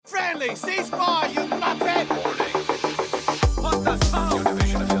Stanley, ceasefire, you muppet! What the fuck? Your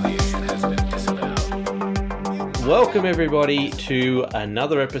division affiliation has been disavowed. Welcome, everybody, to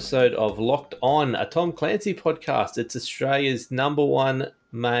another episode of Locked On, a Tom Clancy podcast. It's Australia's number one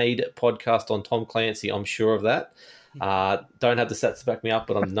made podcast on Tom Clancy. I'm sure of that. Don't have the stats to back me up,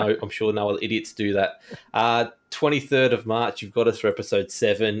 but I'm sure no other idiots do that. 23rd of March, you've got us for episode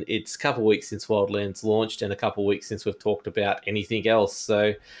 7. It's a couple of weeks since Wildlands launched and a couple of weeks since we've talked about anything else.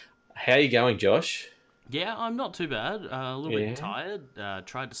 So, how are you going, Josh? Yeah, I'm not too bad. A little bit tired.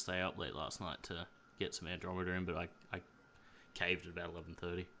 Tried to stay up late last night to get some Andromeda in, but I caved at about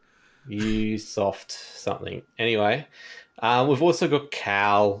 11:30. You soft something. Anyway, we've also got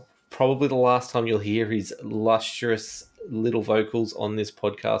Cal. Probably the last time you'll hear his lustrous little vocals on this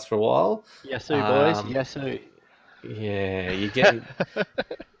podcast for a while. Yes, sir, boys. Yes, sir. Yeah,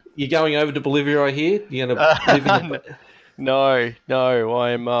 you're going over to Bolivia, I hear. You're gonna live in the... No.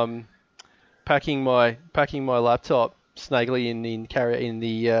 I'm packing my laptop snugly in the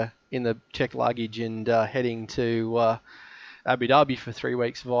checked luggage and heading to Abu Dhabi for 3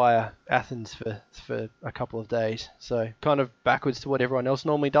 weeks via Athens for a couple of days. So kind of backwards to what everyone else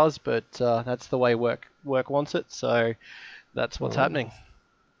normally does, but that's the way work wants it. So that's what's happening.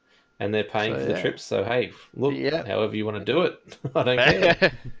 And they're paying for the trips, so hey, look, however you want to do it, I don't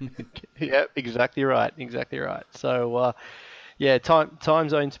care. Yep, exactly right. So, time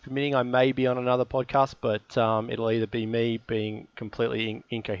zones permitting, I may be on another podcast, but it'll either be me being completely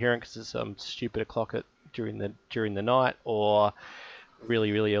incoherent because it's stupid o'clock during the night, or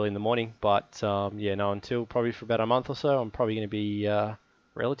really early in the morning. But until probably for about a month or so, I'm probably going to be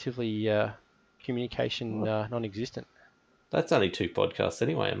relatively communication non-existent. That's only 2 podcasts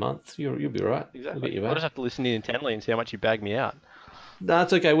anyway a month. You'll be right. Exactly. I'll just have to listen in intently and see how much you bag me out. No,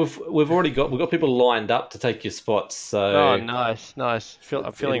 it's okay. We've got people lined up to take your spots. So nice.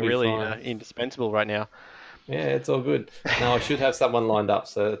 I'm feeling really indispensable right now. Yeah, it's all good. No, I should have someone lined up,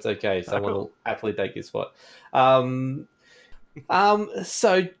 so it's okay. Someone will happily take your spot. So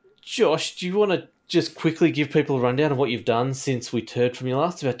Josh, do you want to just quickly give people a rundown of what you've done since we heard from you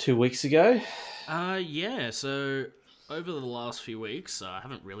last, about 2 weeks ago? So over the last few weeks, I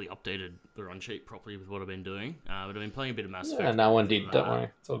haven't really updated the run sheet properly with what I've been doing, but I've been playing a bit of Mass Effect. No one did, don't worry.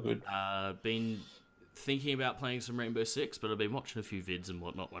 It's all good. Been thinking about playing some Rainbow Six, but I've been watching a few vids and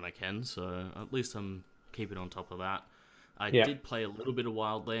whatnot when I can, so at least I'm keeping on top of that. I did play a little bit of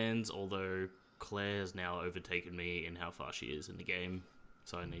Wildlands, although Claire has now overtaken me in how far she is in the game,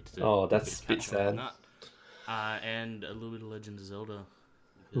 so I need to that's a bit sad. That. And a little bit of Legend of Zelda,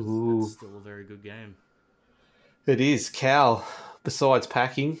 because it's still a very good game. It is. Cal, besides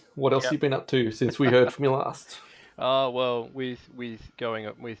packing, what else have you been up to since we heard from you last? Well, with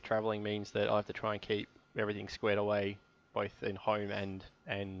travelling means that I have to try and keep everything squared away, both in home and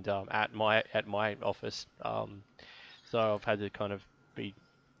at my office. So I've had to kind of be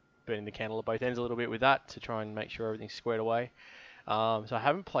burning the candle at both ends a little bit with that to try and make sure everything's squared away. So I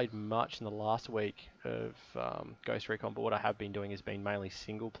haven't played much in the last week of Ghost Recon, but what I have been doing has been mainly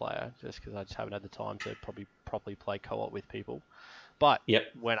single player, just because I just haven't had the time to probably properly play co-op with people. But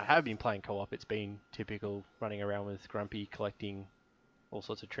when I have been playing co-op, it's been typical running around with Grumpy, collecting all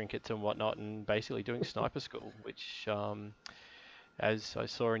sorts of trinkets and whatnot, and basically doing sniper school, which, as I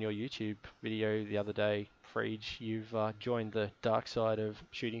saw in your YouTube video the other day, Freege, you've joined the dark side of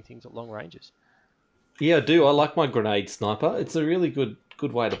shooting things at long ranges. Yeah, I do. I like my grenade sniper. It's a really good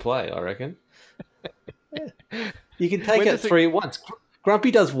way to play, I reckon. You can take out 3 at once.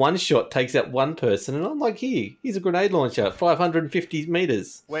 Grumpy does one shot, takes out one person, and I'm like, here's a grenade launcher, 550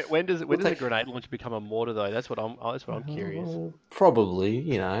 meters. When does a grenade launcher become a mortar though? That's what I'm curious.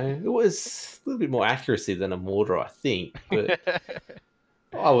 Probably, it was a little bit more accuracy than a mortar, I think, but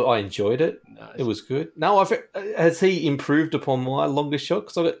I enjoyed it. Nice. It was good. No, has he improved upon my longest shot?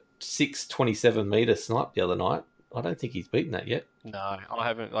 Because I got 627 meter snipe the other night. I don't think he's beaten that yet. No, I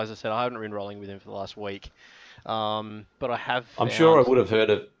haven't. As I said, I haven't been rolling with him for the last week. But I have. I'm sure I would have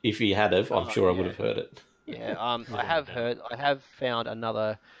heard it if he had have. I'm sure I would have heard it. Yeah. I have found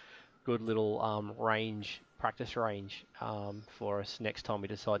another good little practice range for us next time we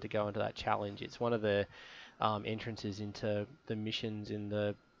decide to go into that challenge. It's one of the entrances into the missions in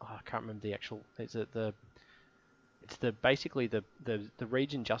the. I can't remember the actual. It's basically the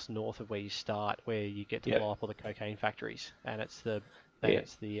region just north of where you start, where you get to blow up all the cocaine factories, and it's the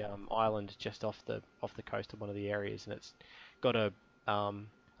island just off the coast of one of the areas, and it's got a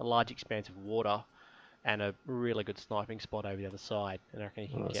large expanse of water and a really good sniping spot over the other side, and I reckon you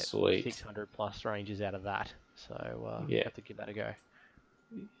can get 600 plus ranges out of that. So you have to give that a go.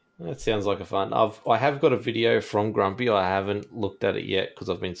 That sounds like a fun. I have got a video from Grumpy. I haven't looked at it yet because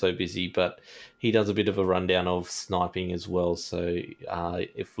I've been so busy, but he does a bit of a rundown of sniping as well. So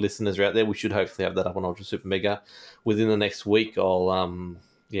if listeners are out there, we should hopefully have that up on Ultra Super Mega within the next week. I'll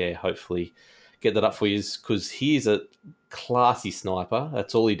hopefully get that up for you because he's a classy sniper.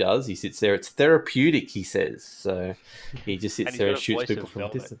 That's all he does. He sits there. It's therapeutic, he says. So he just sits there and shoots people from a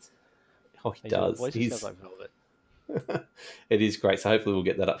distance. Oh, he does. He sounds like Velvet. It is great. So hopefully we'll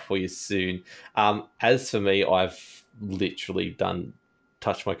get that up for you soon. As for me, I've literally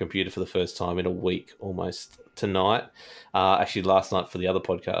touched my computer for the first time in a week almost tonight. Actually, last night for the other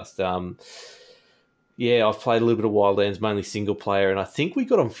podcast. I've played a little bit of Wildlands, mainly single player, and I think we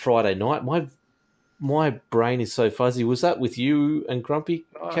got on Friday night. My brain is so fuzzy. Was that with you and Grumpy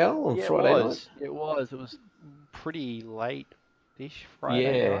Cal on Friday night? It was. It was pretty late-ish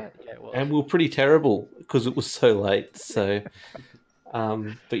Friday night. Yeah, it was. And we were pretty terrible because it was so late. So,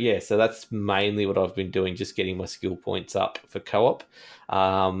 so that's mainly what I've been doing, just getting my skill points up for co-op.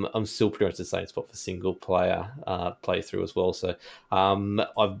 I'm still pretty much the same spot for single player playthrough as well. So I'm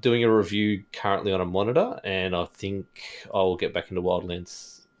doing a review currently on a monitor, and I think I'll get back into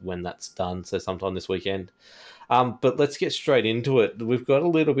Wildlands when that's done, so sometime this weekend. But let's get straight into it. We've got a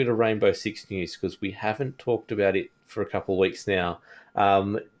little bit of Rainbow Six news because we haven't talked about it for a couple of weeks now.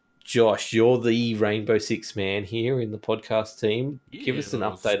 Josh, you're the Rainbow Six man here in the podcast team. Give us an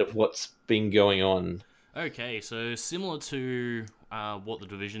update of what's been going on. Okay, so similar to what the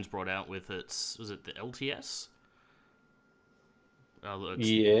Division's brought out with was it the LTS?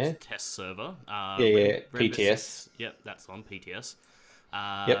 The test server. PTS. Yep, that's on PTS.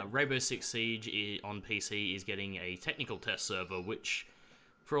 Yep. Rainbow Six Siege on PC is getting a technical test server, which,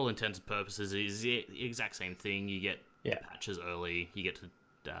 for all intents and purposes, is the exact same thing. You get patches early, you get to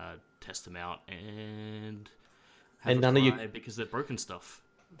test them out, and none of you because they're broken stuff.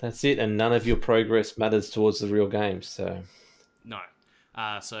 That's it, and none of your progress matters towards the real game. So no.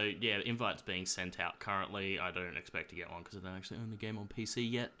 Invites being sent out currently. I don't expect to get one because I don't actually own the game on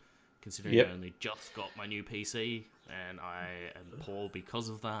PC yet. Considering I only just got my new PC, and I am poor because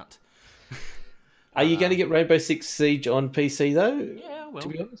of that. Are you going to get Rainbow Six Siege on PC, though? Yeah, I will. To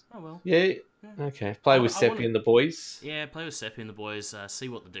be honest? I will. Yeah? Okay. Play with Seppi and the boys? Yeah, play with Seppi and the boys. See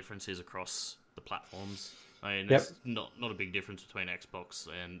what the difference is across the platforms. I mean, Yep. there's not a big difference between Xbox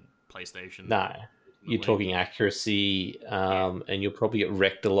and PlayStation. No. You're talking accuracy, and you'll probably get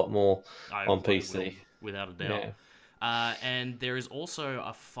wrecked a lot more on PC. Will, without a doubt. Yeah. And there is also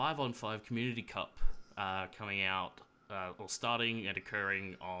a 5-on-5 Community Cup coming out, or starting and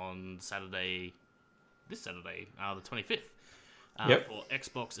occurring on this Saturday, the 25th, for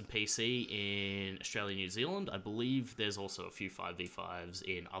Xbox and PC in Australia and New Zealand. I believe there's also a few 5v5s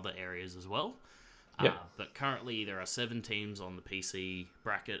in other areas as well. But currently there are 7 teams on the PC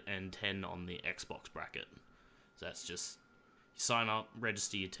bracket and 10 on the Xbox bracket. So that's just sign up,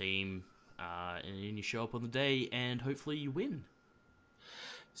 register your team, and you show up on the day, and hopefully you win.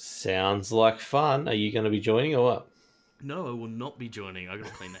 Sounds like fun. Are you going to be joining or what? No, I will not be joining. I got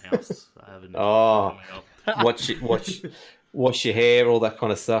to clean the house. I haven't. Wash your hair, all that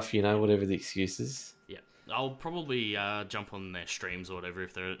kind of stuff. Whatever the excuses. Yeah, I'll probably jump on their streams or whatever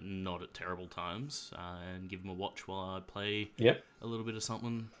if they're not at terrible times, and give them a watch while I play. A little bit of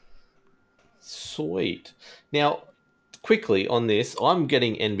something. Sweet. Now, quickly on this, I'm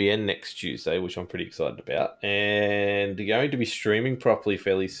getting NBN next Tuesday, which I'm pretty excited about, and they're going to be streaming properly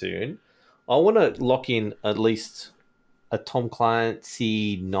fairly soon. I want to lock in at least a Tom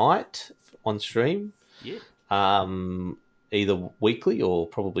Clancy night on stream. Yeah. Either weekly or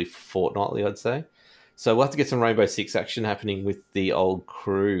probably fortnightly, I'd say. So we'll have to get some Rainbow Six action happening with the old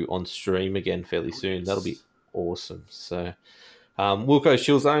crew on stream again fairly soon. Yes. That'll be awesome. So Wilco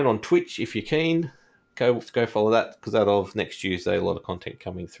Shield Zone on Twitch if you're keen. Go follow that because that of next Tuesday, a lot of content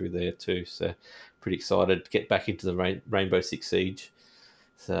coming through there too. So pretty excited to get back into the Rainbow Six Siege.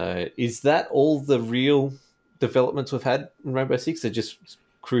 So is that all the real developments we've had in Rainbow Six? They're just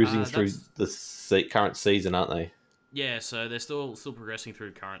cruising through the current season, aren't they? Yeah, so they're still progressing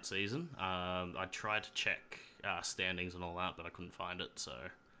through current season. I tried to check standings and all that, but I couldn't find it. So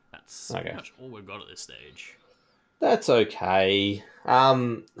that's pretty much all we've got at this stage. That's okay. I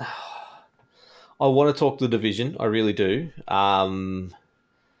want to talk the Division. I really do.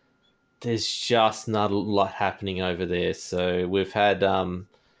 There's just not a lot happening over there. So we've had...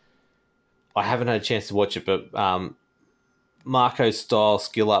 I haven't had a chance to watch it, but Marco Style,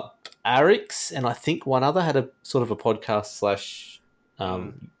 Skill Up, Arix, and I think one other had a sort of a podcast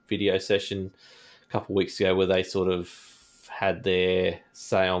 / video session a couple of weeks ago where they sort of had their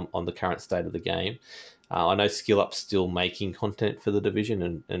say on the current state of the game. I know SkillUp's still making content for the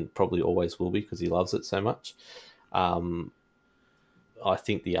Division and probably always will be because he loves it so much. I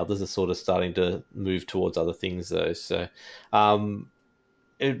think the others are sort of starting to move towards other things though. So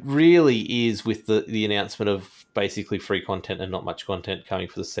it really is with the announcement of basically free content and not much content coming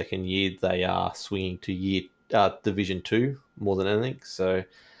for the second year. They are swinging to Division 2 more than anything. So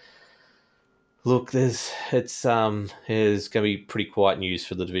look, there's going to be pretty quiet news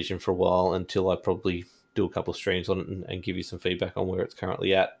for the Division for a while until I probably do a couple of streams on it and give you some feedback on where it's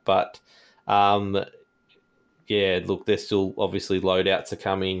currently at. But yeah, look, there's still obviously loadouts are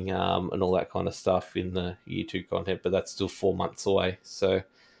coming and all that kind of stuff in the Year 2 content, but that's still 4 months away. So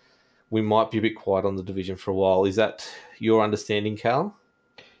we might be a bit quiet on the Division for a while. Is that your understanding, Cal?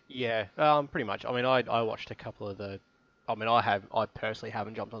 Yeah, pretty much. I mean, I watched a couple of the. I mean, I personally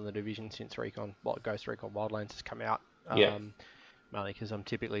haven't jumped on the Division since Ghost Recon Wildlands has come out. Yeah. Mainly because I'm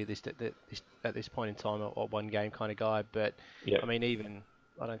typically at this point in time a one game kind of guy. But Yeah. I mean, even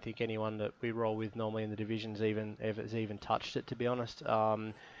I don't think anyone that we roll with normally in the Divisions has even touched it. To be honest,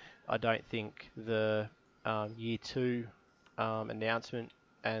 I don't think the Year 2 announcement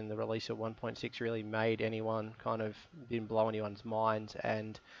and the release of 1.6 really didn't blow anyone's minds.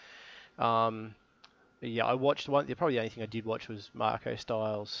 And yeah, I watched probably the only thing I did watch was Marco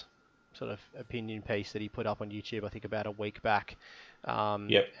Styles' sort of opinion piece that he put up on YouTube, I think about a week back.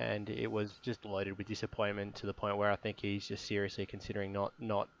 Yep. And it was just loaded with disappointment to the point where I think he's just seriously considering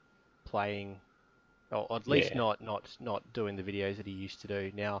not playing, or at least not doing the videos that he used to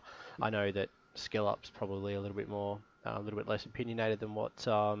do. Now, I know that SkillUp's probably a little bit less opinionated than what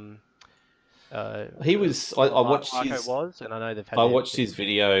he was. I watched Marco his. was, and I know they've had. I watched his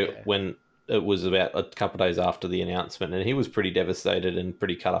video Yeah. when it was about a couple of days after the announcement, and he was pretty devastated and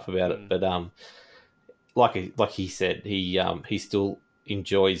pretty cut up about it. But like he said, he still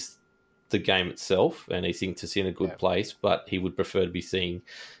enjoys the game itself, and he thinks it's in a good place. But he would prefer to be seeing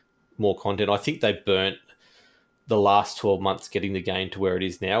more content. I think they burnt the last 12 months getting the game to where it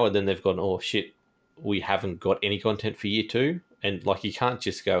is now, and then they've gone, oh shit, we haven't got any content for Year 2. And like, you can't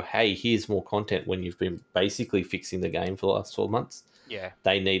just go, hey, here's more content when you've been basically fixing the game for the last 12 months. Yeah.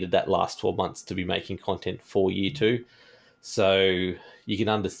 They needed that last 12 months to be making content for Year 2. So you can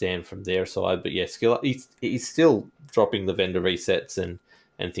understand from their side. But yeah, he's still dropping the vendor resets and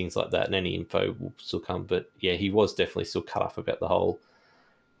things like that, and any info will still come. But yeah, he was definitely still cut off about the whole.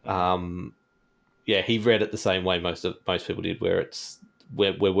 Yeah, he read it the same way most people did, where it's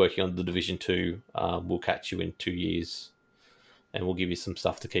we're working on the Division 2. We'll catch you in 2 years, and we'll give you some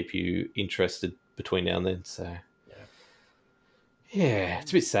stuff to keep you interested between now and then. So yeah,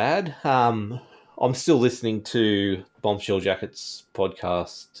 it's a bit sad. I'm still listening to Bombshell Jackets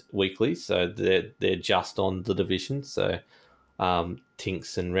podcast weekly, so they're just on the Division. So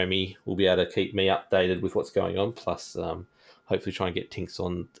Tinks and Remy will be able to keep me updated with what's going on. Plus, hopefully try and get Tinks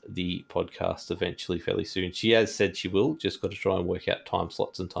on the podcast eventually, fairly soon. She has said she will. Just got to try and work out time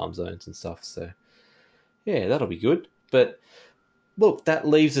slots and time zones and stuff. So yeah, that'll be good. But look, that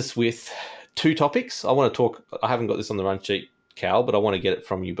leaves us with 2 topics. I want to talk. I haven't got this on the run sheet, Cal, but I want to get it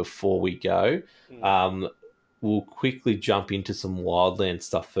from you before we go. We'll quickly jump into some Wildland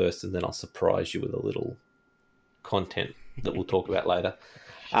stuff first, and then I'll surprise you with a little content that we'll talk about later.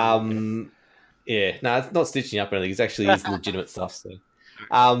 Yeah, no, it's not stitching up or anything. It's actually is legitimate stuff. So,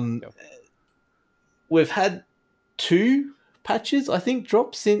 we've had 2 patches, I think,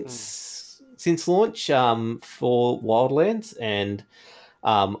 drop since launch for Wildlands, and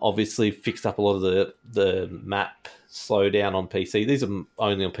obviously fixed up a lot of the map slowdown on PC. These are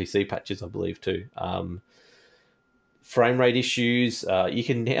only on PC patches, I believe, too. Frame rate issues. You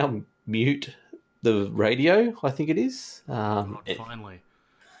can now mute the radio, I think it is. Finally.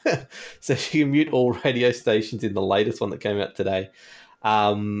 So you can mute all radio stations in the latest one that came out today.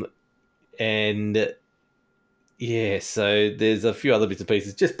 And yeah, so there's a few other bits and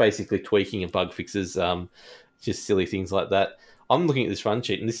pieces, just basically tweaking and bug fixes, just silly things like that. I'm looking at this run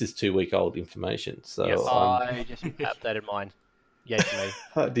sheet, and this is 2-week-old information. So yes, I just updated mine. Yeah, to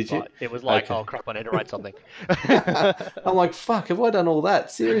me. Did you? It was like, oh crap, I need to write something. I'm like, fuck, have I done all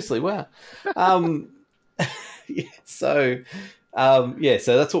that? Seriously, wow. Yeah, so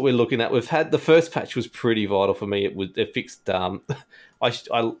that's what we're looking at. We've had the first patch was pretty vital for me. It fixed. I've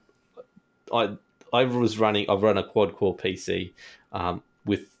run a quad core PC I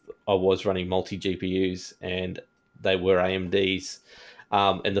was running multi GPUs, and they were AMDs.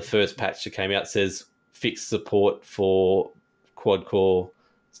 And the first patch that came out says fixed support for quad core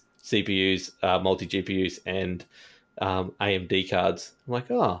CPUs, multi GPUs, and AMD cards. I'm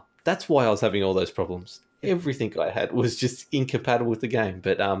like, oh, that's why I was having all those problems. Everything I had was just incompatible with the game.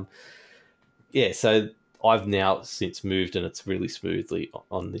 But yeah, so I've now since moved, and it's really smoothly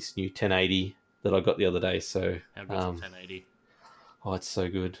on this new 1080 that I got the other day. So How good's a 1080? oh, it's so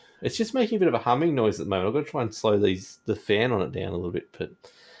good. It's just making a bit of a humming noise at the moment. I've got to try and slow the fan on it down a little bit, but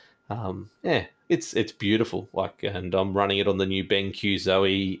yeah, it's beautiful. Like, and I'm running it on the new BenQ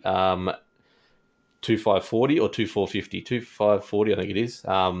Zoe 2540 or 2450, 2540, I think it is.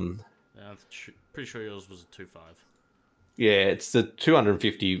 I'm pretty sure yours was a 2.5. Yeah, it's the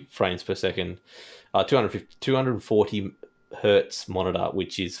 250 frames per second, 240 hertz monitor,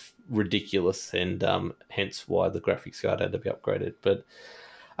 which is ridiculous, and hence why the graphics card had to be upgraded. But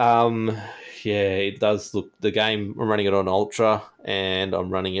yeah, it does look. The game, I'm running it on Ultra, and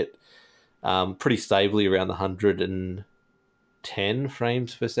I'm running it pretty stably around the 110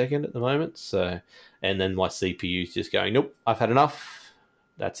 frames per second at the moment. So, and then my CPU's just going, nope, I've had enough.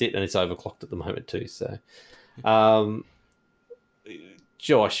 That's it, and it's overclocked at the moment too. So,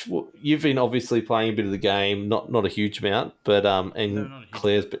 Josh, you've been obviously playing a bit of the game, not a huge amount, but and No,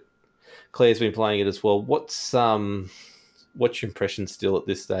 Claire's been playing it as well. What's your impression still at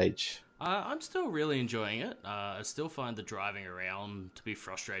this stage? I'm still really enjoying it. I still find the driving around to be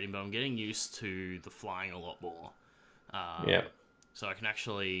frustrating, but I'm getting used to the flying a lot more. Yeah. So I can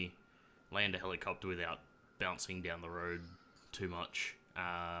actually land a helicopter without bouncing down the road too much,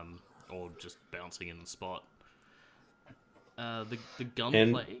 or just bouncing in the spot. The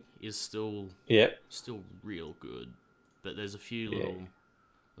gunplay is still real good, but there's a few little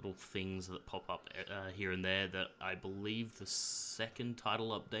things that pop up here and there that I believe the second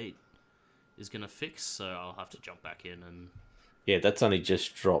title update is going to fix, so I'll have to jump back in and... Yeah, that's only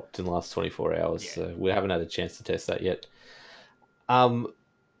just dropped in the last 24 hours, so we haven't had a chance to test that yet. So,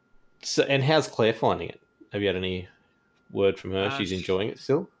 and how's Claire finding it? Have you had any word from her? She's enjoying it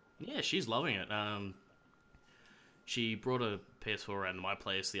still? Yeah, she's loving it. She brought a PS4 around to my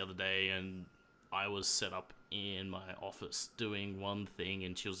place the other day, and I was set up in my office doing one thing,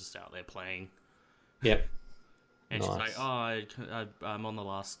 and she was just out there playing. Yep. And nice. she's like, oh, I'm on the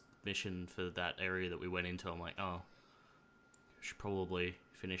last mission for that area that we went into. I'm like, oh, I should probably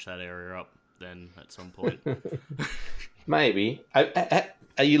finish that area up then at some point. Maybe.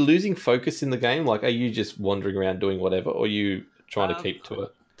 Are you losing focus in the game? Like, are you just wandering around doing whatever, or are you trying to keep to a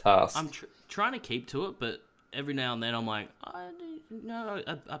task? I'm trying to keep to it, but every now and then I'm like, I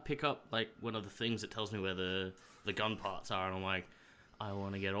pick up like one of the things that tells me where the gun parts are, and I'm like, I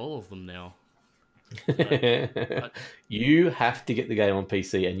want to get all of them now. You have to get the game on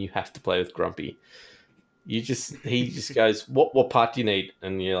PC, and you have to play with Grumpy. He just goes, what part do you need?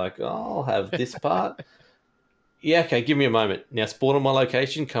 And you're like, oh, I'll have this part. Yeah, okay, give me a moment. Now spawn on my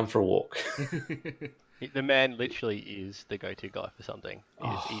location, come for a walk. The man literally is the go-to guy for something.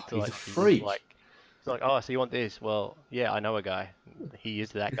 He's a freak. It's like, oh, so you want this? Well, yeah, I know a guy. He is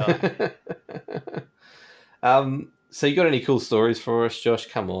that guy. So you got any cool stories for us, Josh?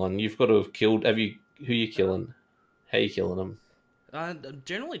 Come on, you've got to have killed. Who you killing? How you killing them? I'm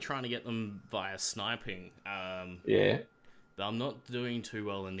generally trying to get them via sniping. Yeah. But I'm not doing too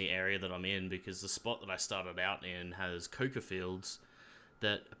well in the area that I'm in, because the spot that I started out in has coca fields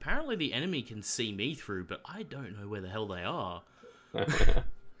that apparently the enemy can see me through, but I don't know where the hell they are.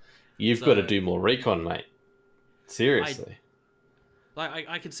 You've got to do more recon, mate. Seriously.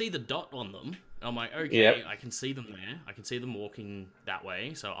 I can see the dot on them. I'm like, okay, Yep. I can see them there. I can see them walking that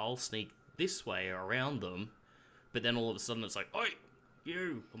way, so I'll sneak this way around them. But then all of a sudden it's like, oi,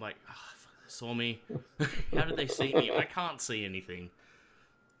 you! I'm like, fuck, they saw me. How did they see me? I can't see anything.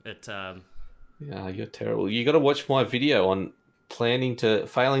 Yeah, you're terrible. You got to watch my video on failing to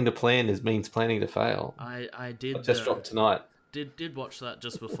plan means planning to fail. I did. I just dropped tonight. Did watch that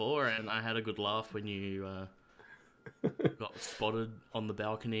just before, and I had a good laugh when you got spotted on the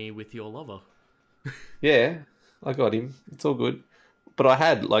balcony with your lover. Yeah, I got him. It's all good. But I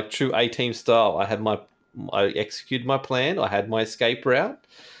had, like, true A-Team style. I executed my plan. I had my escape route,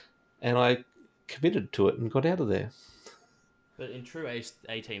 and I committed to it and got out of there. But in true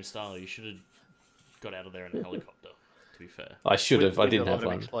A-Team style, you should have got out of there in a helicopter. To be fair, I should have. I didn't have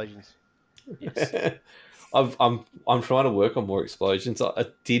one. Explosions. yes. I'm trying to work on more explosions. I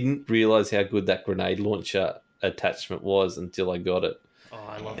didn't realize how good that grenade launcher attachment was until I got it. Oh,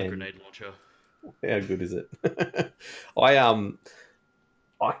 I love the grenade launcher. How good is it? I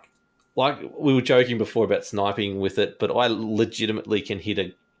like we were joking before about sniping with it, but I legitimately can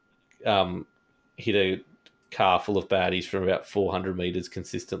hit a car full of baddies from about 400 meters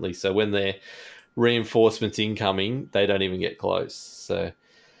consistently. So when they're reinforcements incoming, they don't even get close. So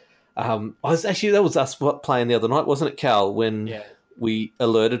that was us playing the other night, wasn't it, Cal? When we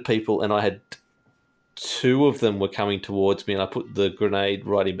alerted people, and I had two of them were coming towards me, and I put the grenade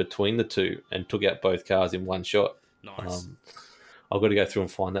right in between the two and took out both cars in one shot. Nice. I've got to go through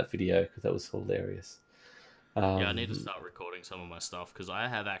and find that video because that was hilarious. Yeah, I need to start recording some of my stuff because I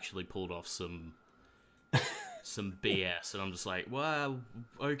have actually pulled off some BS, and I'm just like, well,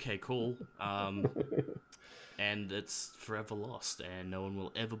 okay, cool. And it's forever lost, and no one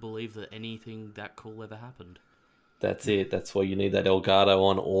will ever believe that anything that cool ever happened. That's it. That's why you need that Elgato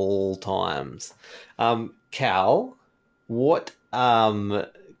on all times. Cal, what?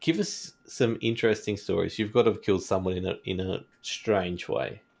 Give us some interesting stories. You've got to have killed someone in a strange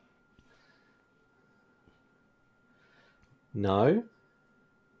way. No?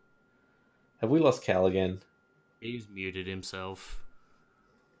 Have we lost Cal again? He's muted himself.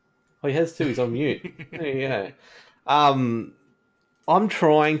 Oh, he has too. He's on mute. There you go. I'm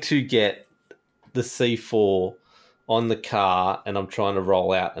trying to get the C4 on the car, and I'm trying to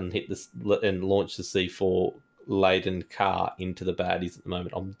roll out and hit this and launch the C4 laden car into the baddies at the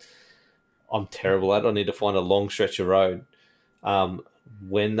moment. I'm terrible at it. I need to find a long stretch of road.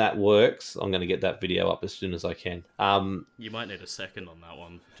 When that works, I'm going to get that video up as soon as I can. You might need a second on that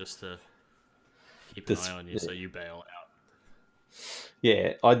one just to keep an eye on you so you bail out.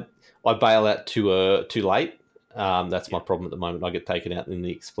 Yeah, I bail out too late. That's my problem at the moment. I get taken out in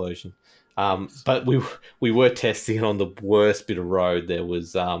the explosion. But we were testing it on the worst bit of road. There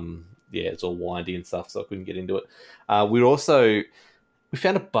was it's all windy and stuff, so I couldn't get into it. We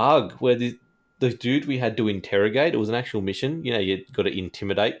found a bug where the dude we had to interrogate, it was an actual mission. You know, you got to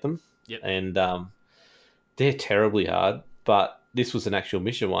intimidate them. Yep. And they're terribly hard, but this was an actual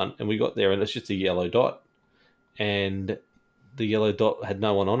mission one, and we got there and it's just a yellow dot. And the yellow dot had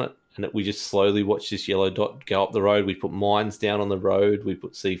no one on it. And we just slowly watched this yellow dot go up the road. We put mines down on the road. We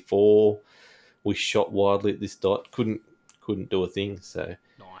put C4. We shot wildly at this dot. Couldn't do a thing. So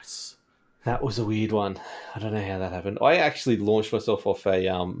Nice. that was a weird one. I don't know how that happened. I actually launched myself off a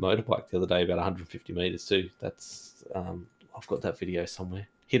motorbike the other day, about 150 meters too. That's I've got that video somewhere.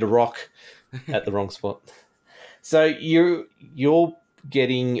 Hit a rock at the wrong spot. So you're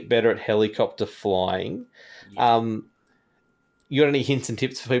getting better at helicopter flying. Yeah. You got any hints and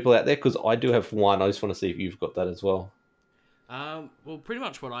tips for people out there? Because I do have one. I just want to see if you've got that as well. Well, pretty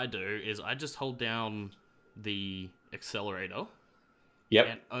much what I do is I just hold down the accelerator. Yep.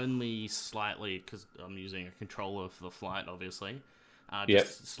 And only slightly, because I'm using a controller for the flight, obviously.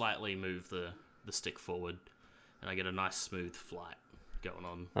 Slightly move the stick forward, and I get a nice smooth flight going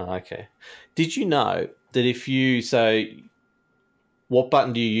on. Oh, okay. Did you know that what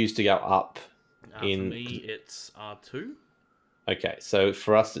button do you use to go up? For me, it's R2. Okay, so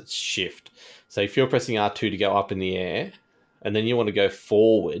for us, it's shift. So if you're pressing R2 to go up in the air, and then you want to go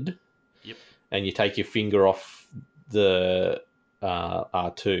forward, Yep. and you take your finger off the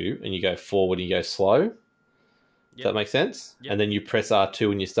R2 and you go forward and you go slow. Does that make sense? Yep. And then you press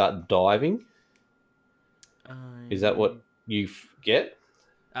R2 and you start diving. Is that what you get?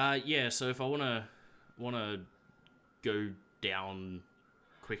 Yeah. So if I wanna go down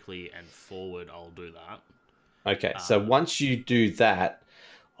quickly and forward, I'll do that. Okay, so once you do that,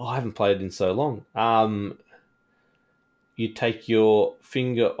 I haven't played it in so long. You take your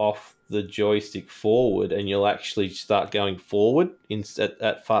finger off the joystick forward, and you'll actually start going forward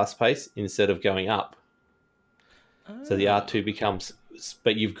at fast pace instead of going up. So the R2 becomes,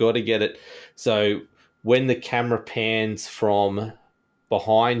 but you've got to get it. So when the camera pans from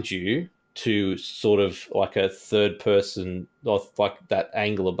behind you to sort of like a third person, or like that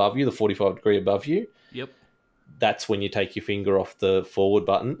angle above you, the 45 degree above you. Yep. That's when you take your finger off the forward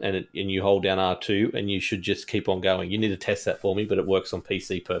button and you hold down R2, and you should just keep on going. You need to test that for me, but it works on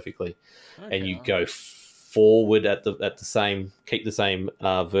PC perfectly. Okay, and you go forward at the same, keep the same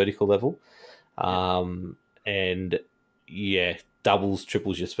vertical level, and doubles,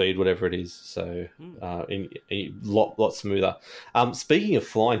 triples your speed, whatever it is. So lot smoother. Speaking of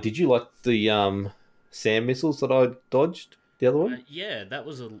flying, did you like the SAM missiles that I dodged? The other one? Yeah, that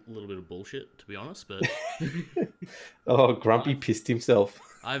was a little bit of bullshit, to be honest, but... Oh, Grumpy pissed himself.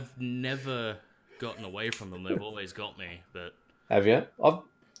 I've never gotten away from them. They've always got me, but... Have you?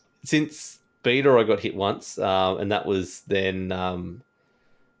 Since beta, I got hit once, and that was then...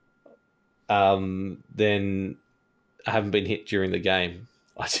 then I haven't been hit during the game.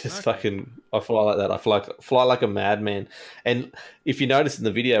 I just I fly like that. I fly like a madman. And if you notice in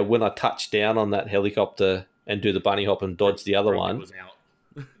the video, when I touch down on that helicopter and do the bunny hop and dodge the other one, was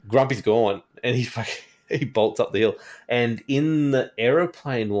out. Grumpy's gone, and he bolts up the hill. And in the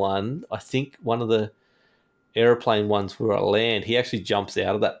aeroplane one, I think one of the aeroplane ones where I land, he actually jumps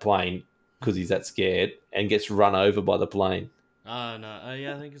out of that plane because he's that scared and gets run over by the plane. Oh, no.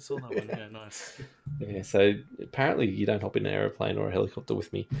 Yeah, I think it's on that one. Yeah, nice. Yeah, so apparently you don't hop in an aeroplane or a helicopter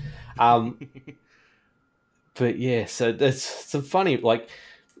with me. Um, but yeah, so there's some funny, like,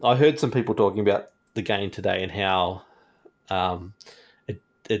 I heard some people talking about the game today and how um,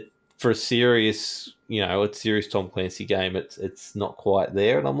 it for a serious, a serious Tom Clancy game, it's not quite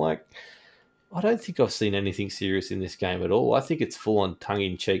there. And I'm like, I don't think I've seen anything serious in this game at all. I think it's full on tongue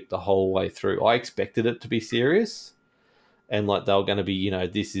in cheek the whole way through. I expected it to be serious, and like they were going to be,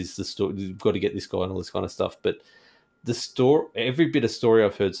 this is the story. You've got to get this guy and all this kind of stuff. But the story, every bit of story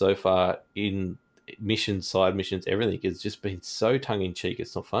I've heard so far in missions, side missions, everything has just been so tongue in cheek.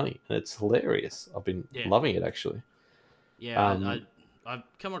 It's not funny and it's hilarious. I've been loving it actually. Yeah, I've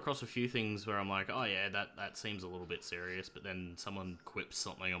come across a few things where I'm like, oh yeah, that seems a little bit serious, but then someone quips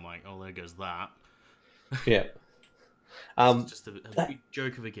something, I'm like, oh, there goes that. Yeah. It's just a big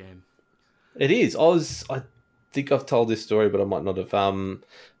joke of a game. It is. I think I've told this story, but I might not have.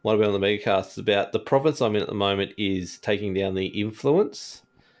 Might have been on the Megacast. It's about the province I'm in at the moment is taking down the influence.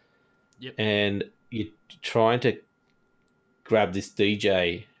 Yep. And you're trying to grab this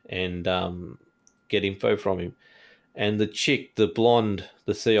DJ and get info from him. And the chick, the blonde,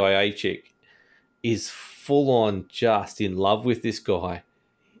 the CIA chick, is full on just in love with this guy.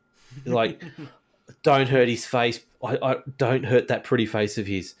 Like, don't hurt his face. I don't hurt that pretty face of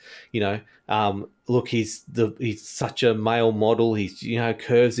his. Look, he's such a male model. He's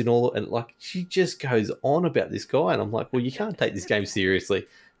curves in all, and like she just goes on about this guy, and I'm like, well, you can't take this game seriously.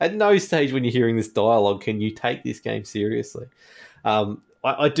 At no stage when you're hearing this dialogue can you take this game seriously.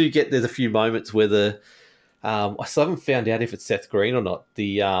 I do get there's a few moments where I still haven't found out if it's Seth Green or not.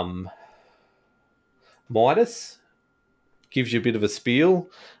 The Midas gives you a bit of a spiel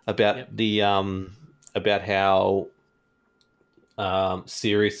about the about how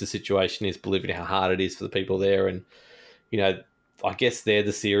serious the situation is, believing how hard it is for the people there, and I guess they're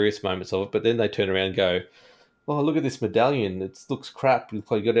the serious moments of it. But then they turn around and go, "Oh, look at this medallion! It looks crap. You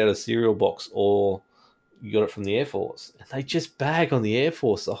got it out of a cereal box, or you got it from the Air Force." And they just bag on the Air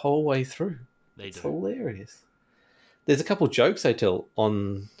Force the whole way through. It's hilarious. There's a couple of jokes they tell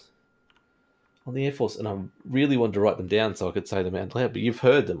on the Air Force, and I really wanted to write them down so I could say them out loud. But you've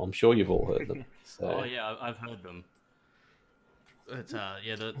heard them. I'm sure you've all heard them. So. Oh yeah, I've heard them. It's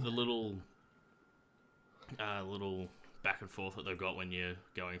the little back and forth that they've got when you're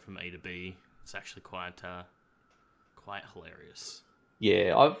going from A to B. It's actually quite hilarious.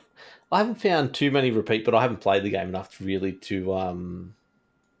 Yeah, I haven't found too many repeat, but I haven't played the game enough really to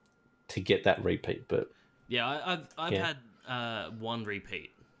get that repeat. But yeah, I've had one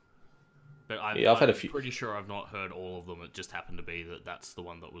repeat, but I've had a few. Pretty sure I've not heard all of them. It just happened to be that's the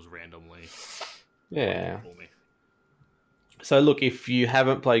one that was randomly. Yeah. For me. So look, if you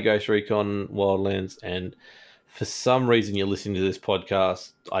haven't played Ghost Recon Wildlands and for some reason you're listening to this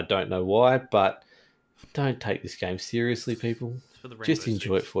podcast, I don't know why, but don't take this game seriously, people. Just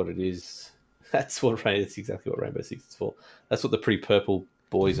enjoy it for what it is. That's exactly what Rainbow Six is for. That's what the pretty purple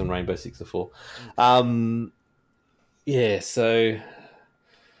boys on Rainbow Six are for. Yeah, so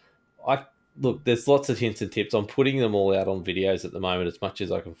look, there's lots of hints and tips. I'm putting them all out on videos at the moment as much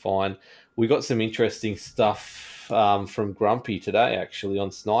as I can find. We got some interesting stuff from Grumpy today, actually,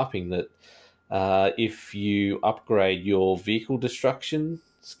 on sniping that if you upgrade your vehicle destruction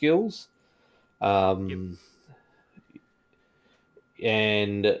skills, and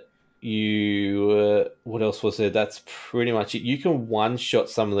you what else was there? That's pretty much it. You can one-shot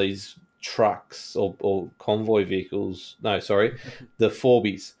some of these trucks or convoy vehicles. No, sorry, the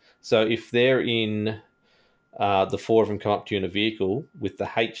Forbies. So if they're in the four of them come up to you in a vehicle with the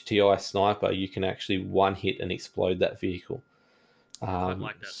HTI sniper, you can actually one hit and explode that vehicle. I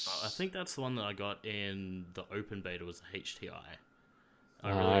like that style. I think that's the one that I got in the open beta was the HTI. I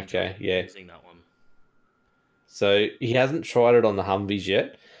really enjoyed using that one. So he hasn't tried it on the Humvees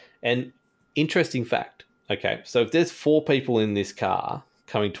yet. And interesting fact. Okay, so if there's four people in this car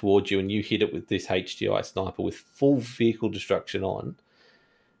coming towards you and you hit it with this HTI sniper with full vehicle destruction on,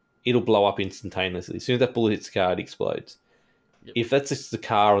 it'll blow up instantaneously. As soon as that bullet hits the car, it explodes. Yep. If that's just the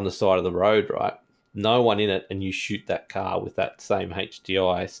car on the side of the road, right, no one in it, and you shoot that car with that same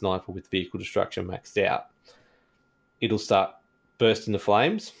HTI sniper with vehicle destruction maxed out, it'll start burst into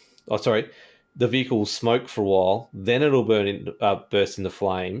flames. Oh, sorry. The vehicle will smoke for a while, then it'll burst into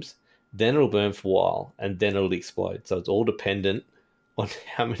flames, then it'll burn for a while, and then it'll explode. So it's all dependent on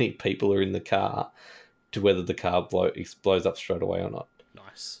how many people are in the car to whether the car explodes up straight away or not.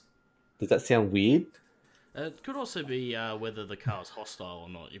 Nice. Does that sound weird? It could also be whether the car's hostile or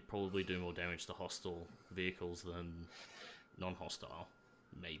not. You probably do more damage to hostile vehicles than non-hostile,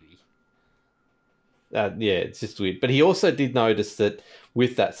 maybe. Yeah, it's just weird. But he also did notice that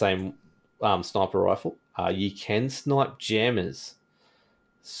with that same sniper rifle, you can snipe jammers.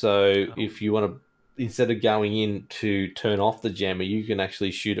 So Oh, if you want to, instead of going in to turn off the jammer, you can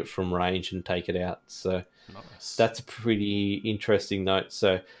actually shoot it from range and take it out. So nice. that's a pretty interesting note.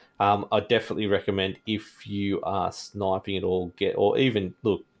 So I definitely recommend if you are sniping at all, or even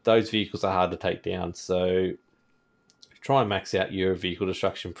look, those vehicles are hard to take down. So try and max out your vehicle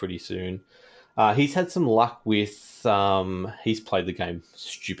destruction pretty soon. He's had some luck with. He's played the game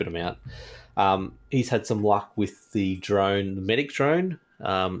stupid amount. He's had some luck with the drone, the medic drone.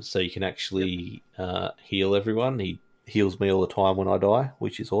 So you can actually heal everyone. He heals me all the time when I die,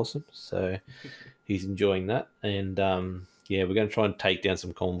 which is awesome. So he's enjoying that. And yeah, we're going to try and take down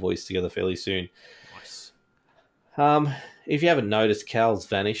some convoys together fairly soon. Nice. If you haven't noticed, Cal's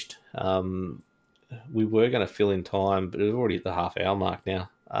vanished. We were going to fill in time, but we're already at the half-hour mark now.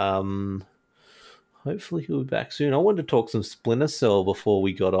 Hopefully he'll be back soon. I wanted to talk some Splinter Cell before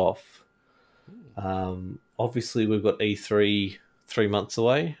we got off. Obviously, we've got E3 3 months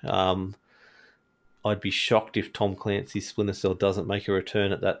away. I'd be shocked if Tom Clancy's Splinter Cell doesn't make a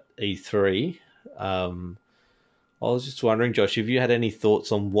return at that E3. I was just wondering, Josh, have you had any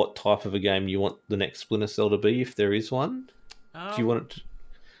thoughts on what type of a game you want the next Splinter Cell to be, if there is one? Do you want it to...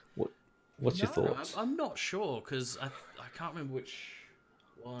 What's your thoughts? I'm not sure because I can't remember which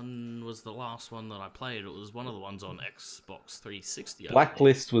one was the last one that I played. It was one of the ones on Xbox 360.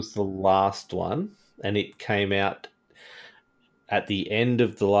 Blacklist was the last one, and it came out at the end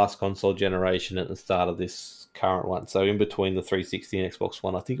of the last console generation at the start of this current one. So in between the 360 and Xbox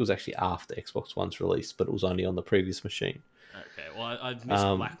One. I think it was actually after Xbox One's release, but it was only on the previous machine. Okay, well, I've missed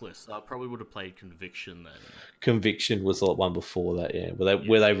Blacklist. So I probably would have played Conviction then. Conviction was the one before that, yeah,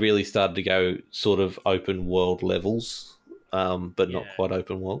 where they really started to go sort of open world levels, but not quite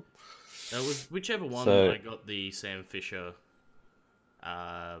open world. It was whichever one I got the Sam Fisher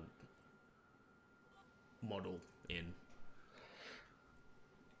model in.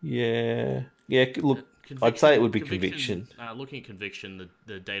 Yeah. Look, I'd say it would be Conviction. Looking at Conviction,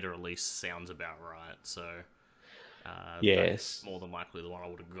 the data release sounds about right. So, yes, that's more than likely the one I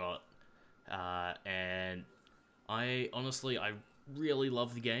would have got. And I really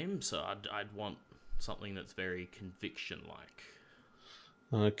love the game, so I'd want something that's very Conviction-like.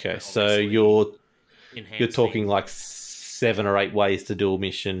 Okay, so you're talking like 7 or 8 ways to do a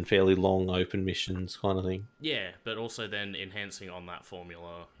mission, fairly long open missions kind of thing. Yeah, but also then enhancing on that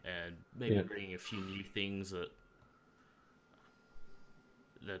formula and maybe bringing a few new things that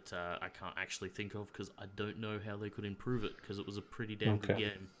I can't actually think of because I don't know how they could improve it because it was a pretty damn good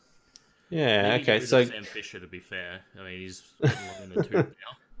game. Yeah, maybe okay. So Sam Fisher, to be fair, I mean he's getting along in the tooth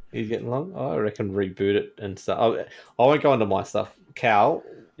now. He's getting along. I reckon reboot it and stuff. I won't go into my stuff. Cal,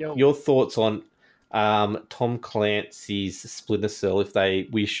 your thoughts on Tom Clancy's Splinter Cell?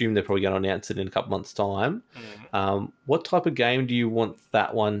 We assume they're probably going to announce it in a couple months' time. What type of game do you want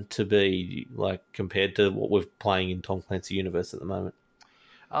that one to be, like compared to what we're playing in Tom Clancy Universe at the moment?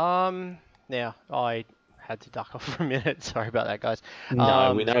 Now I had to duck off for a minute. Sorry about that, guys.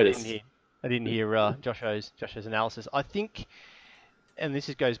 No, we noticed. I didn't hear Josho's analysis. I think, and this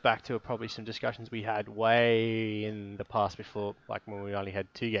goes back to probably some discussions we had way in the past before, like when we only had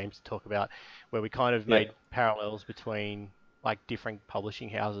 2 games to talk about, where we kind of made parallels between like different publishing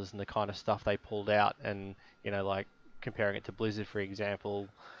houses and the kind of stuff they pulled out, and like comparing it to Blizzard, for example.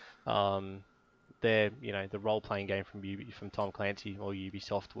 The role-playing game from Tom Clancy or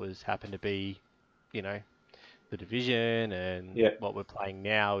Ubisoft happened to be, The Division, and what we're playing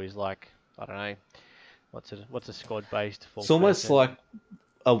now is like, I don't know, what's a squad-based? It's almost like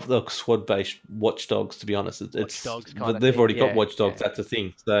a squad-based Watch Dogs, to be honest. It's they've already got Watch Dogs. That's a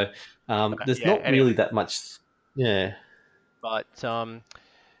thing. So there's not really that much. Yeah. But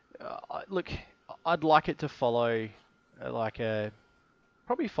look, I'd like it to follow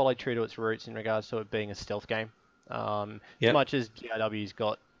probably follow true to its roots in regards to it being a stealth game. As much as GRW's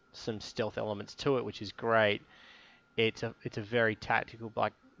got some stealth elements to it, which is great, it's a very tactical,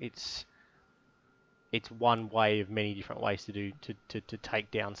 like it's one way of many different ways to take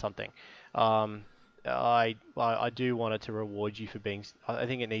down something. I do want it to reward you for being. I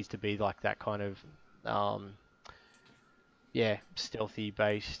think it needs to be like that kind of stealthy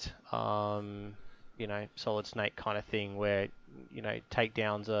based Solid Snake kind of thing where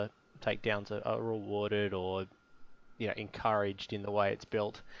takedowns are rewarded or encouraged in the way it's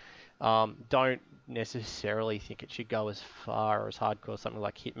built. Don't necessarily think it should go as far or as hardcore as something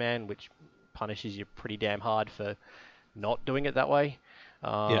like Hitman, which punishes you pretty damn hard for not doing it that way.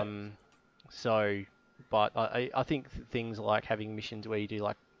 So, but I think things like having missions where you do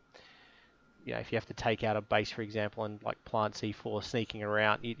like if you have to take out a base, for example, and like plant C4, sneaking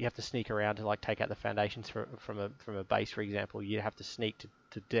around, you have to sneak around to like take out the foundations from a base, for example. You have to sneak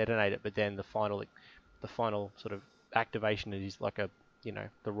to detonate it, but then the final sort of activation is like the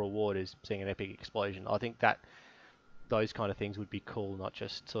reward is seeing an epic explosion. I think that those kind of things would be cool, not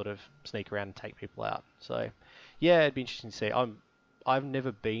just sort of sneak around and take people out. So, yeah, it'd be interesting to see. I've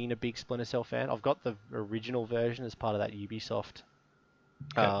never been a big Splinter Cell fan. I've got the original version as part of that Ubisoft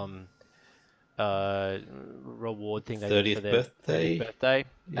reward thing they did for their 30th birthday.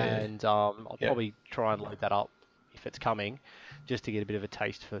 Yeah. And I'll probably try and load that up if it's coming, just to get a bit of a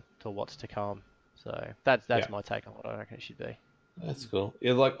taste for what's to come. So that's my take on what I reckon it should be. That's cool.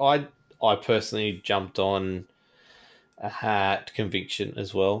 Yeah, like I personally jumped on at Conviction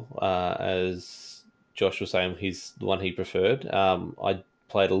as well, as Josh was saying, he's the one he preferred. I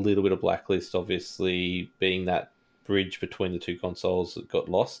played a little bit of Blacklist, obviously being that bridge between the two consoles that got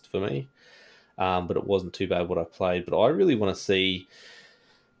lost for me. But it wasn't too bad what I played. But I really want to see.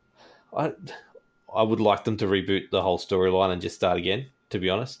 I would like them to reboot the whole storyline and just start again, to be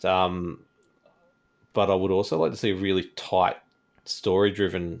honest. But I would also like to see a really tight,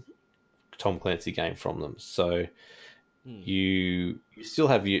 story-driven Tom Clancy game from them. So you still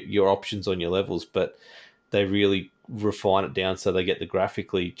have your options on your levels, but they really refine it down so they get the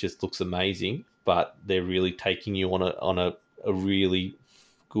graphically just looks amazing. But they're really taking you on a really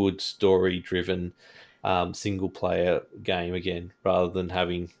good story-driven single-player game again, rather than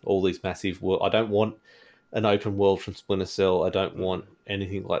having all these massive I don't want an open world from Splinter Cell. I don't want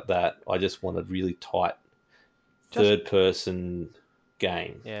anything like that. I just want a really tight third-person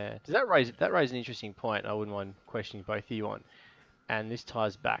game. Yeah. Does that raise an interesting point? I wouldn't mind questioning both of you on. And this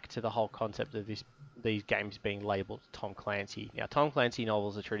ties back to the whole concept of these games being labelled Tom Clancy. Now, Tom Clancy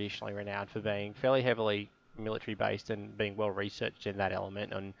novels are traditionally renowned for being fairly heavily military-based and being well-researched in that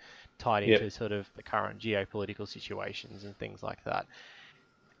element and tied into sort of the current geopolitical situations and things like that,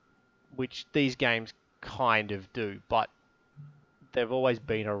 which these games kind of do, but they've always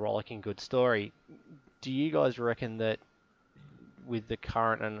been a rollicking good story. Do you guys reckon that with the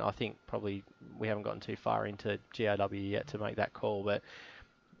current, and I think probably we haven't gotten too far into GRW yet to make that call, but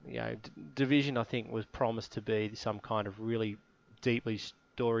Division, I think, was promised to be some kind of really deeply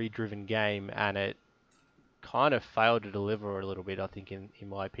story-driven game, and it kind of failed to deliver a little bit, I think, in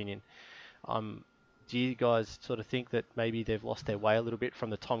my opinion. Do you guys sort of think that maybe they've lost their way a little bit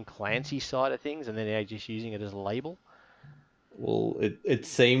from the Tom Clancy side of things, and then they're just using it as a label? Well, it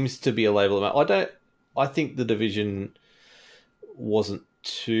seems to be a label. I think the Division wasn't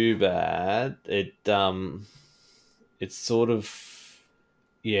too bad. It's sort of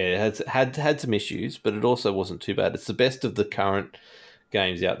it had some issues, but it also wasn't too bad. It's the best of the current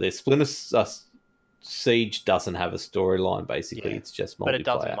games out there. Splinter Siege doesn't have a storyline, basically. It's just multiplayer. But it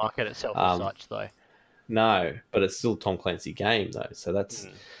doesn't market itself as such, though. No, but it's still a Tom Clancy game, though. So that's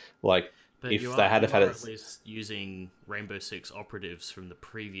like, but if they had had at least using Rainbow Six operatives from the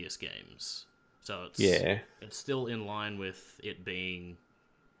previous games, so it's still in line with it being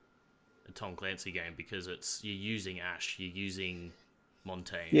a Tom Clancy game, because you're using Ash, you're using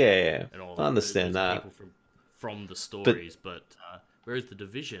Montaigne, and all that. I understand that people from the stories, but whereas the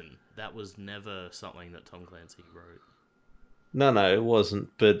Division, that was never something that Tom Clancy wrote. No, it wasn't.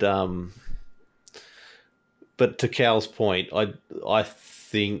 But to Cal's point, I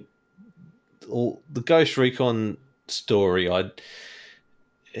think the Ghost Recon story,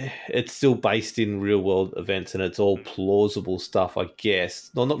 it's still based in real world events, and it's all plausible stuff, I guess.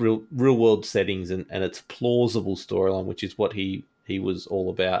 Not real world settings, and it's plausible storyline, which is what he was all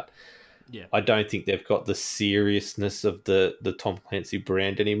about. Yeah. I don't think they've got the seriousness of the Tom Clancy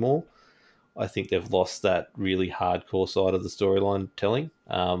brand anymore. I think they've lost that really hardcore side of the storyline telling.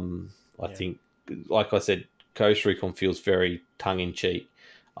 I think, like I said, Ghost Recon feels very tongue-in-cheek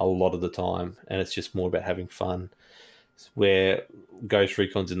a lot of the time, and it's just more about having fun. Where Ghost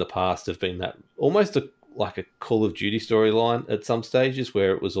Recons in the past have been that almost like a Call of Duty storyline at some stages,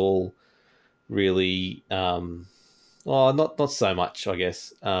 where it was all really, not so much, I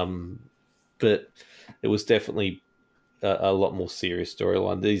guess, but it was definitely a lot more serious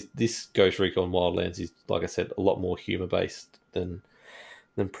storyline. This Ghost Recon Wildlands is, like I said, a lot more humor-based than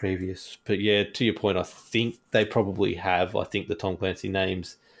previous. But yeah, to your point, I think they probably have. I think the Tom Clancy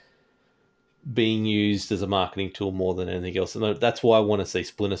name's being used as a marketing tool more than anything else. And that's why I want to see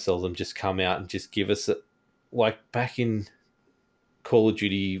Splinter Cell them just come out and just give us like back in Call of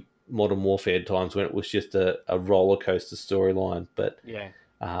Duty Modern Warfare times, when it was just a roller coaster storyline, but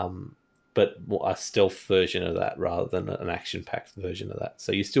a stealth version of that rather than an action-packed version of that.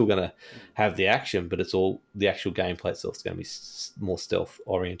 So you're still going to have the action, but it's all the actual gameplay itself is going to be more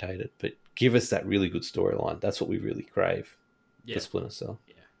stealth-orientated. But give us that really good storyline. That's what we really crave for Splinter Cell.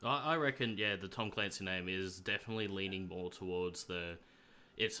 Yeah, I reckon. Yeah, the Tom Clancy name is definitely leaning more towards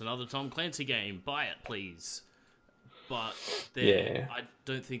it's another Tom Clancy game. Buy it, please. But I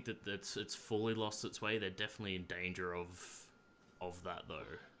don't think that it's fully lost its way. They're definitely in danger of that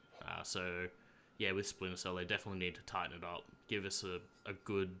though. So yeah, with Splinter Cell, they definitely need to tighten it up. Give us a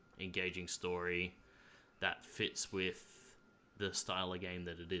good, engaging story that fits with the style of game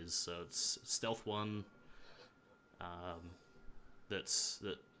that it is. So it's stealth one.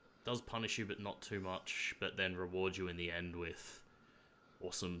 That does punish you, but not too much. But then rewards you in the end with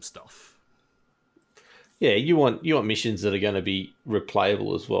awesome stuff. Yeah, you want missions that are going to be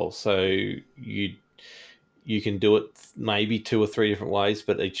replayable as well. So you can do it maybe 2 or 3 different ways,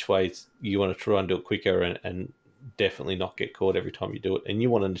 but each way you want to try and do it quicker and definitely not get caught every time you do it. And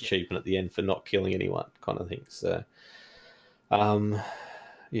you want an achievement at the end for not killing anyone, kind of thing. So,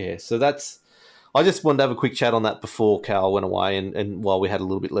 so that's. I just wanted to have a quick chat on that before Carl went away, and while we had a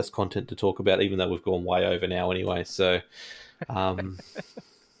little bit less content to talk about, even though we've gone way over now anyway. So.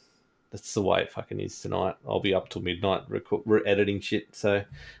 That's the way it fucking is tonight. I'll be up till midnight editing shit. So,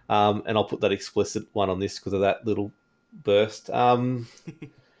 and I'll put that explicit one on this because of that little burst.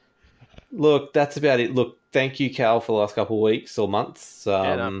 Look, that's about it. Look, thank you, Cal, for the last couple of weeks or months.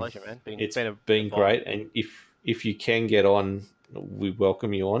 Pleasure, man. It's been great. And if you can get on, we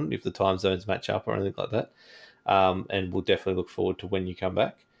welcome you on if the time zones match up or anything like that. And we'll definitely look forward to when you come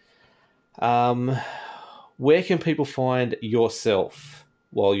back. Where can people find yourself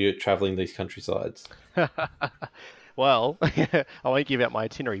while you're traveling these countrysides? Well, I won't give out my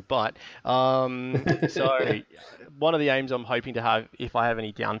itinerary, but so one of the aims I'm hoping to have, if I have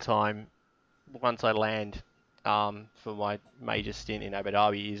any downtime once I land for my major stint in Abu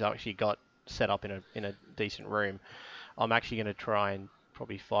Dhabi, is I actually got set up in a decent room. I'm actually going to try and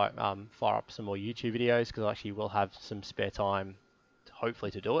probably fire up some more YouTube videos because I actually will have some spare time,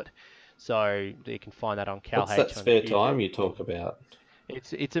 hopefully, to do it. So you can find that on Cal H. What's that spare time you talk about?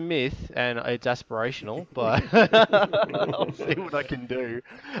 It's a myth and it's aspirational, but I'll see what I can do.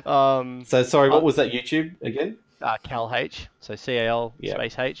 So sorry, what was that YouTube again? Cal H. So CAL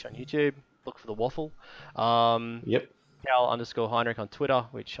space H on YouTube. Look for the waffle. Cal_Heinrich on Twitter,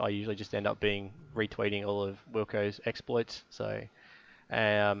 which I usually just end up retweeting all of Wilco's exploits. So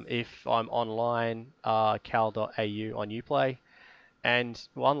if I'm online, cal.au on Uplay. And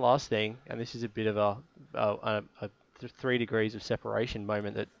one last thing, and this is a bit of a 3 degrees of separation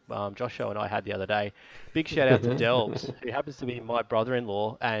moment that Joshua and I had the other day. Big shout out to Delbs, who happens to be my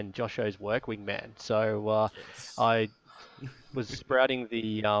brother-in-law and Joshua's work wingman. So I was sprouting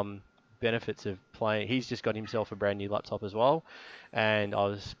the benefits of playing. He's just got himself a brand new laptop as well, and I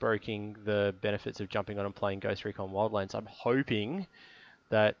was spruiking the benefits of jumping on and playing Ghost Recon Wildlands. I'm hoping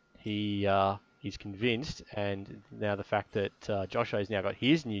that he's convinced, and now the fact that Joshua's now got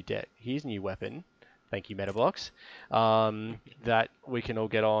his new weapon, thank you Metabox, that we can all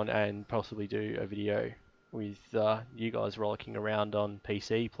get on and possibly do a video with you guys rollicking around on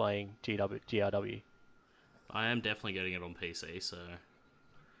PC playing GRW. I am definitely getting it on PC, so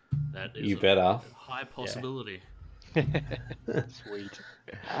that is better. A high possibility. Yeah. Sweet.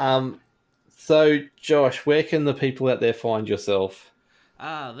 So Josh, where can the people out there find yourself?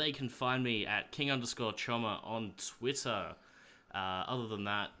 They can find me at king_chommer on Twitter. Other than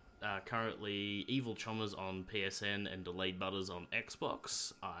that, currently Evil Chommers on PSN and Delayed Butters on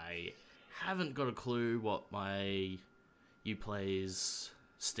Xbox. I haven't got a clue what my Uplay's,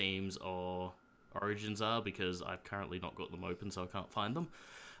 Steam's, or Origins are because I've currently not got them open, so I can't find them.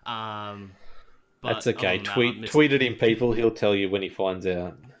 But that's okay. Tweet at him, people. He'll tell you when he finds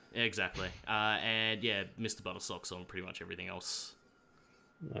out. Exactly. And yeah, Mr. Buttersocks on pretty much everything else.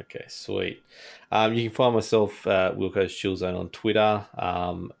 Okay, sweet. You can find myself, Wilco's Chill Zone on Twitter.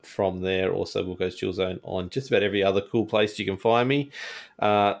 From there, also Wilco's Chill Zone on just about every other cool place you can find me.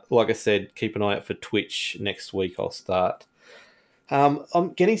 Like I said, keep an eye out for Twitch. Next week I'll start.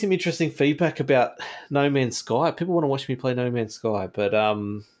 I'm getting some interesting feedback about No Man's Sky. People want to watch me play No Man's Sky, but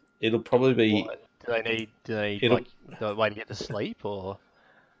it'll probably be... Do they need like the way to get to sleep, or...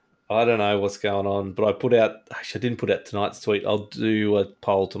 I don't know what's going on, but I didn't put out tonight's tweet. I'll do a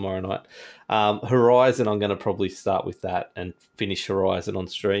poll tomorrow night. Horizon, I'm going to probably start with that and finish Horizon on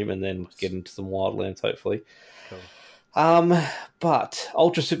stream and then get into some Wildlands, hopefully. Cool. But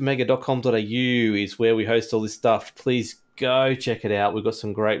ultrasupermega.com.au is where we host all this stuff. Please go check it out. We've got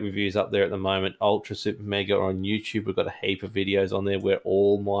some great reviews up there at the moment. Ultra Super Mega on YouTube. We've got a heap of videos on there where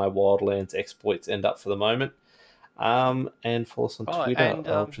all my Wildlands exploits end up for the moment. And follow us on Twitter,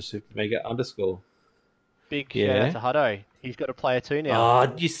 @ultrasupermega_. Big shout out to Hutto. He's got a player too now.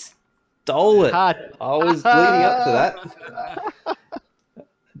 stole it. Hut. I was leading up to that.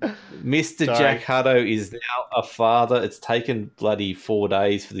 Mr. Sorry. Jack Hutto is now a father. It's taken bloody 4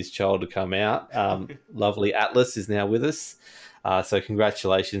 days for this child to come out. Lovely Atlas is now with us. So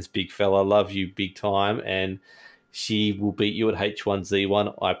congratulations, big fella. Love you big time. And she will beat you at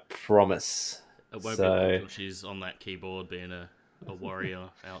H1Z1, I promise. It won't be long until she's on that keyboard being a warrior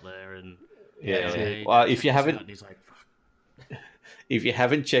out there. And yeah. Well, if you haven't... And he's like, fuck. If you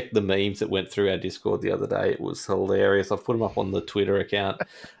haven't checked the memes that went through our Discord the other day, it was hilarious. I've put them up on the Twitter account.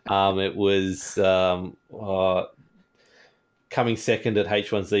 It was coming second at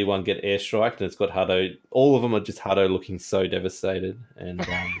H1Z1 get airstriked, and it's got Hutto. All of them are just Hutto looking so devastated. And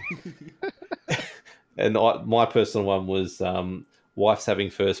and my personal one was wife's having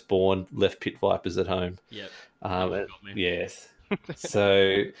firstborn, left pit vipers at home. Yep. Yes.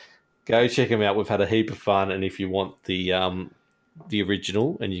 So go check them out. We've had a heap of fun, and if you want the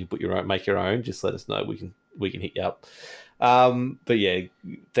original and you can make your own, just let us know. We can hit you up. But yeah,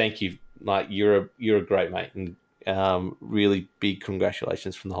 thank you. Like you're a great mate, and really big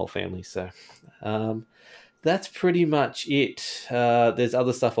congratulations from the whole family. So that's pretty much it. There's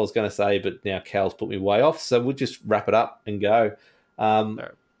other stuff I was going to say, but now Cal's put me way off, so we'll just wrap it up and go.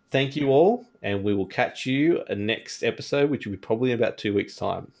 Thank you all, and we will catch you next episode, which will be probably in about 2 weeks'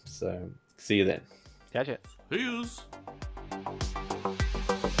 time. So see you then. Catch it. Peace.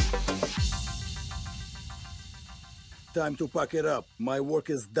 Time to pack it up. My work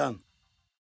is done.